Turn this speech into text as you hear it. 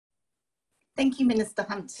Thank you, Minister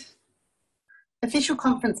Hunt. Official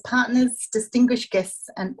conference partners, distinguished guests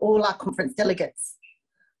and all our conference delegates.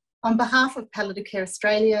 On behalf of Palliative Care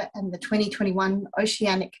Australia and the 2021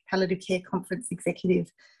 Oceanic Palliative Care Conference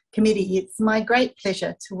Executive Committee, it's my great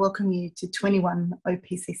pleasure to welcome you to 21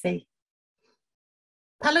 OPCC.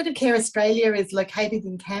 Palliative Care Australia is located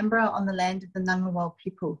in Canberra on the land of the Ngunnawal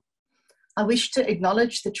people. I wish to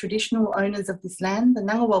acknowledge the traditional owners of this land, the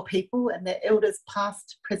Ngunnawal people, and their elders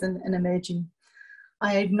past, present and emerging.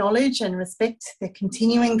 I acknowledge and respect their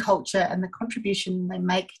continuing culture and the contribution they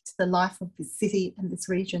make to the life of this city and this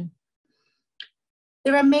region.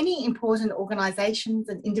 There are many important organisations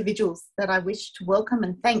and individuals that I wish to welcome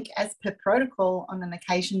and thank as per protocol on an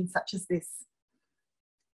occasion such as this.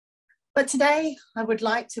 But today I would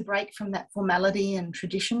like to break from that formality and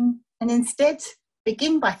tradition and instead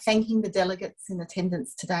begin by thanking the delegates in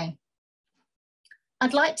attendance today.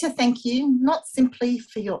 I'd like to thank you not simply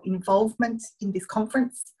for your involvement in this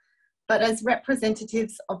conference, but as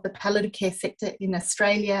representatives of the palliative care sector in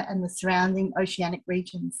Australia and the surrounding oceanic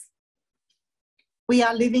regions. We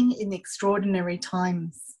are living in extraordinary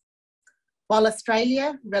times. While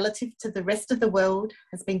Australia, relative to the rest of the world,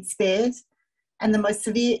 has been spared and the most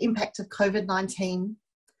severe impact of COVID-19,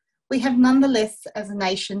 we have nonetheless, as a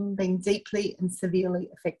nation, been deeply and severely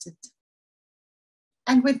affected.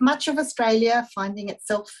 And with much of Australia finding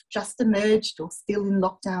itself just emerged or still in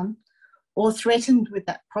lockdown or threatened with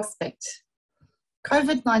that prospect,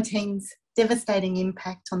 COVID-19's devastating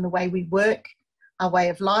impact on the way we work, our way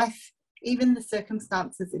of life, even the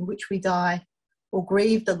circumstances in which we die or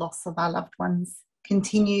grieve the loss of our loved ones,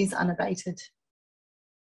 continues unabated.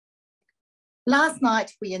 Last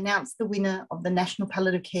night, we announced the winner of the National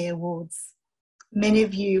Palliative Care Awards. Many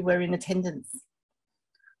of you were in attendance.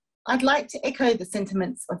 I'd like to echo the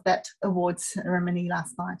sentiments of that awards ceremony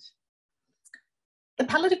last night. The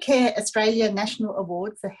Palliative Care Australia National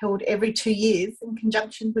Awards are held every 2 years in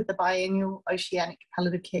conjunction with the biennial Oceanic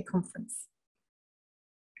Palliative Care Conference.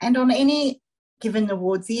 And on any given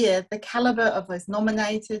awards year, the calibre of those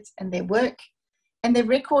nominated and their work and their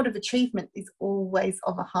record of achievement is always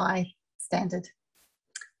of a high standard.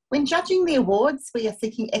 When judging the awards, we are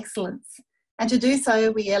seeking excellence. And to do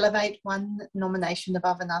so, we elevate one nomination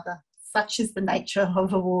above another. Such is the nature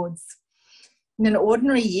of awards. In an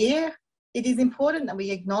ordinary year, it is important that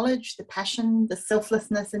we acknowledge the passion, the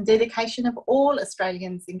selflessness and dedication of all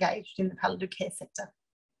Australians engaged in the palliative care sector.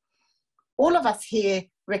 All of us here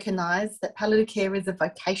recognise that palliative care is a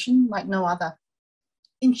vocation like no other.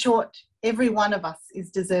 In short, every one of us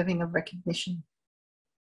is deserving of recognition.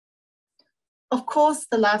 Of course,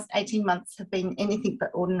 the last 18 months have been anything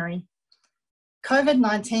but ordinary.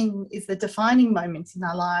 COVID-19 is the defining moment in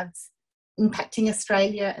our lives, impacting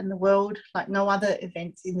Australia and the world like no other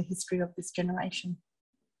event in the history of this generation.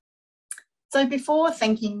 So before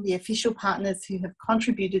thanking the official partners who have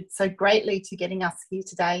contributed so greatly to getting us here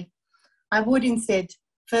today, I would instead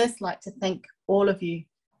first like to thank all of you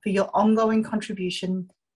for your ongoing contribution,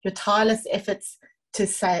 your tireless efforts to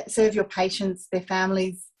serve your patients, their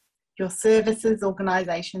families, your services,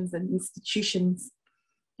 organisations and institutions,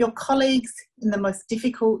 your colleagues in the most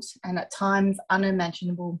difficult and at times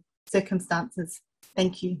unimaginable circumstances.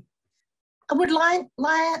 Thank you. I would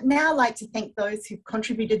now like to thank those who've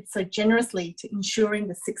contributed so generously to ensuring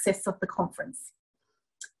the success of the conference.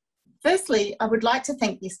 Firstly, I would like to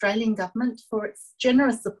thank the Australian Government for its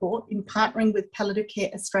generous support in partnering with Palliative Care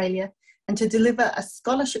Australia and to deliver a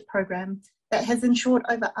scholarship program that has ensured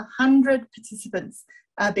over 100 participants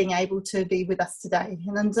being able to be with us today.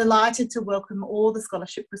 And I'm delighted to welcome all the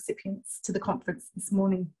scholarship recipients to the conference this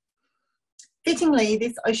morning. Fittingly,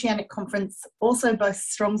 this Oceanic Conference also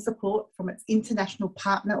boasts strong support from its international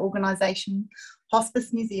partner organisation,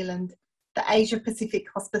 Hospice New Zealand, the Asia Pacific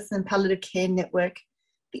Hospice and Palliative Care Network,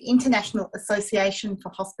 the International Association for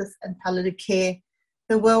Hospice and Palliative Care,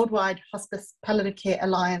 the Worldwide Hospice Palliative Care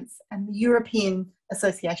Alliance, and the European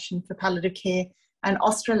Association for Palliative Care and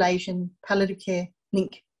Australasian Palliative Care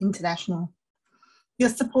Link International. Your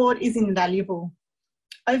support is invaluable.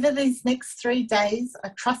 Over these next 3 days,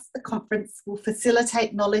 I trust the conference will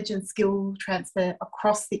facilitate knowledge and skill transfer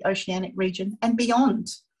across the Oceanic region and beyond.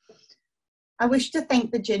 I wish to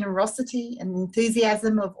thank the generosity and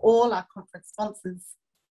enthusiasm of all our conference sponsors.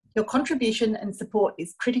 Your contribution and support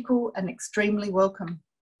is critical and extremely welcome.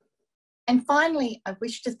 And finally, I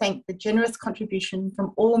wish to thank the generous contribution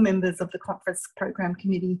from all members of the Conference Program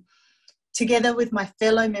Committee, together with my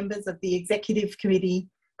fellow members of the Executive Committee,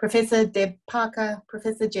 Professor Deb Parker,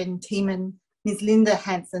 Professor Jen Tiemann, Ms Linda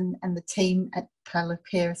Hanson and the team at Palliative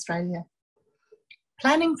Care Australia.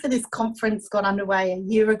 Planning for this conference got underway a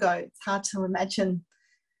year ago. It's hard to imagine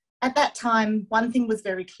At that time, one thing was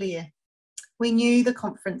very clear. We knew the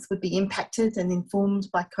conference would be impacted and informed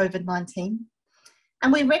by COVID-19,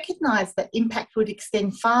 and we recognised that impact would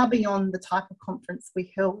extend far beyond the type of conference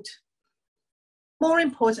we held. More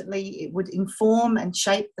importantly, it would inform and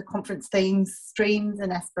shape the conference themes, streams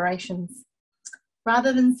and aspirations.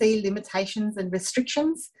 Rather than see limitations and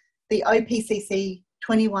restrictions, the OPCC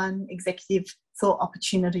 21 executive saw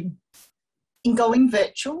opportunity. In going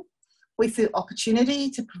virtual, we saw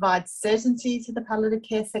opportunity to provide certainty to the palliative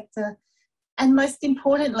care sector, and most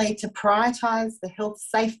importantly, to prioritise the health,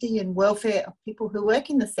 safety and welfare of people who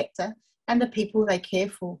work in the sector and the people they care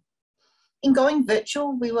for. In going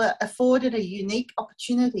virtual, we were afforded a unique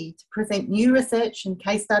opportunity to present new research and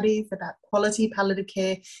case studies about quality palliative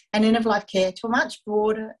care and end-of-life care to a much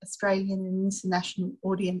broader Australian and international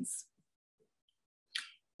audience.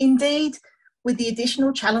 Indeed, with the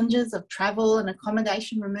additional challenges of travel and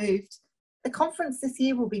accommodation removed, the conference this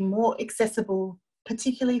year will be more accessible,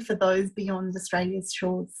 particularly for those beyond Australia's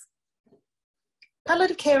shores.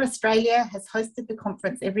 Palliative Care Australia has hosted the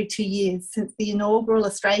conference every 2 years since the inaugural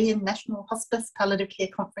Australian National Hospice Palliative Care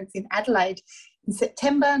Conference in Adelaide in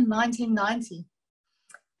September 1990.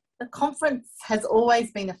 The conference has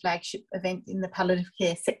always been a flagship event in the palliative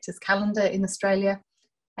care sector's calendar in Australia,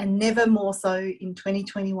 and never more so in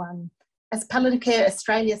 2021, as Palliative Care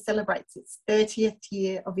Australia celebrates its 30th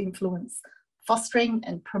year of influence, fostering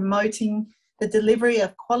and promoting the delivery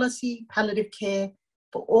of quality palliative care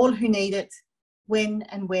for all who need it, when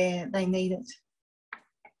and where they need it.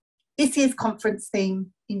 This year's conference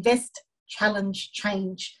theme, Invest, Challenge,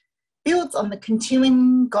 Change, builds on the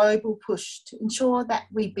continuing global push to ensure that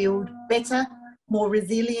we build better, more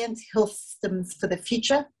resilient health systems for the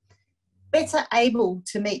future, better able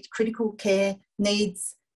to meet critical care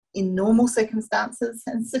needs in normal circumstances,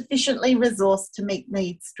 and sufficiently resourced to meet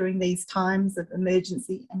needs during these times of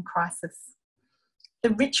emergency and crisis. The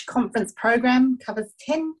rich conference program covers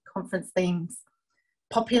 10 conference themes: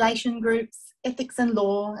 population groups, ethics and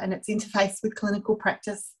law and its interface with clinical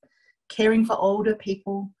practice, caring for older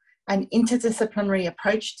people, an interdisciplinary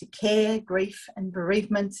approach to care, grief and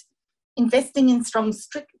bereavement, investing in strong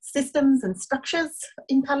systems and structures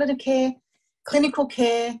in palliative care, clinical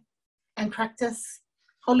care and practice,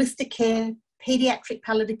 holistic care, paediatric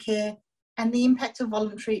palliative care, and the impact of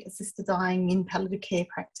voluntary assisted dying in palliative care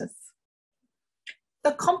practice.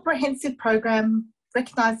 The comprehensive program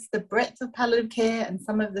recognises the breadth of palliative care and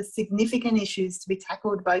some of the significant issues to be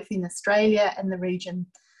tackled both in Australia and the region,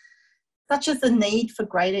 such as the need for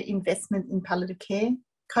greater investment in palliative care,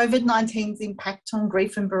 COVID-19's impact on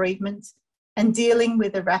grief and bereavement, and dealing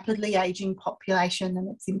with a rapidly ageing population and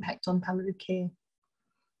its impact on palliative care.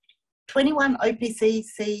 21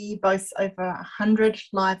 OPCC boasts over 100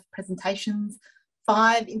 live presentations,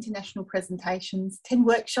 5 international presentations, 10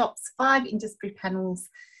 workshops, 5 industry panels,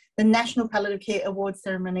 the National Palliative Care Awards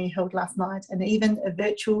ceremony held last night, and even a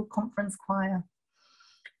virtual conference choir.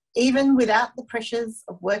 Even without the pressures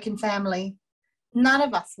of work and family, none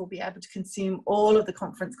of us will be able to consume all of the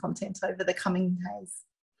conference content over the coming days.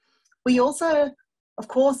 We also, of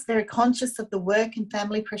course, very conscious of the work and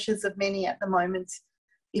family pressures of many at the moment,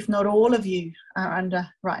 if not all of you are under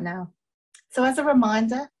right now. So as a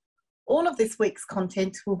reminder, all of this week's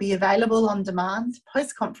content will be available on demand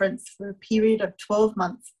post-conference for a period of 12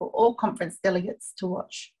 months for all conference delegates to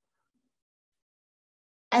watch.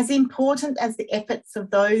 As important as the efforts of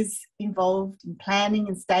those involved in planning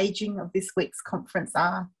and staging of this week's conference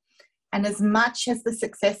are, and as much as the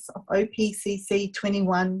success of OPCC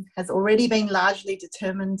 21 has already been largely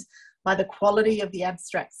determined by the quality of the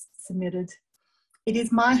abstracts submitted, it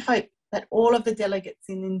is my hope that all of the delegates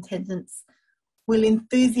in attendance will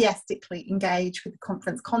enthusiastically engage with the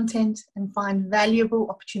conference content and find valuable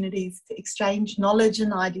opportunities to exchange knowledge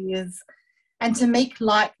and ideas, and to meet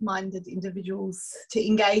like-minded individuals to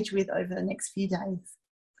engage with over the next few days.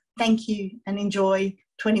 Thank you and enjoy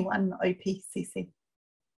 21 OPCC.